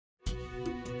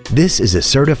This is a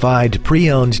certified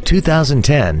pre-owned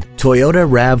 2010 Toyota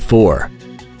RAV4.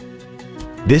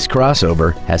 This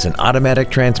crossover has an automatic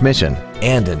transmission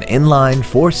and an inline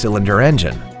 4-cylinder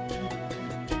engine.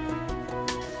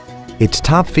 Its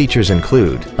top features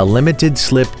include a limited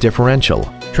slip differential,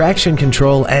 traction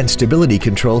control and stability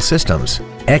control systems,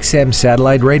 XM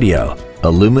satellite radio,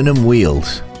 aluminum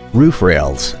wheels, roof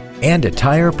rails, and a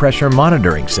tire pressure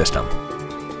monitoring system.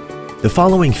 The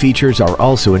following features are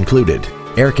also included: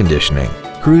 air conditioning,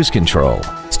 cruise control,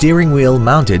 steering wheel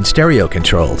mounted stereo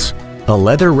controls, a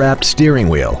leather-wrapped steering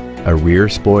wheel, a rear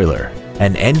spoiler,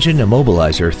 an engine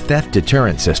immobilizer theft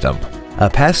deterrent system, a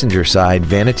passenger side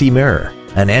vanity mirror,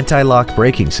 an anti-lock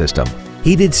braking system,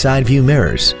 heated side view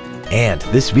mirrors, and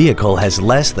this vehicle has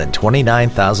less than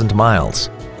 29,000 miles.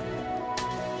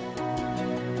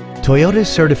 Toyota's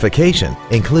certification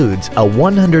includes a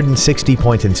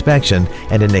 160-point inspection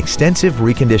and an extensive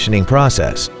reconditioning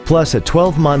process, plus a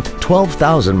 12-month,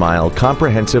 12,000-mile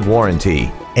comprehensive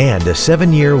warranty and a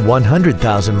 7-year,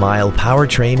 100,000-mile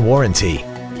powertrain warranty.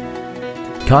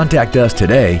 Contact us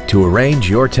today to arrange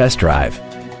your test drive.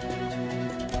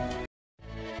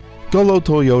 Gullo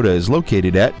Toyota is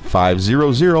located at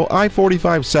 500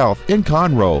 I-45 South in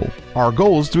Conroe. Our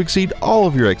goal is to exceed all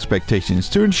of your expectations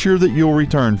to ensure that you'll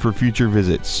return for future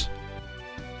visits.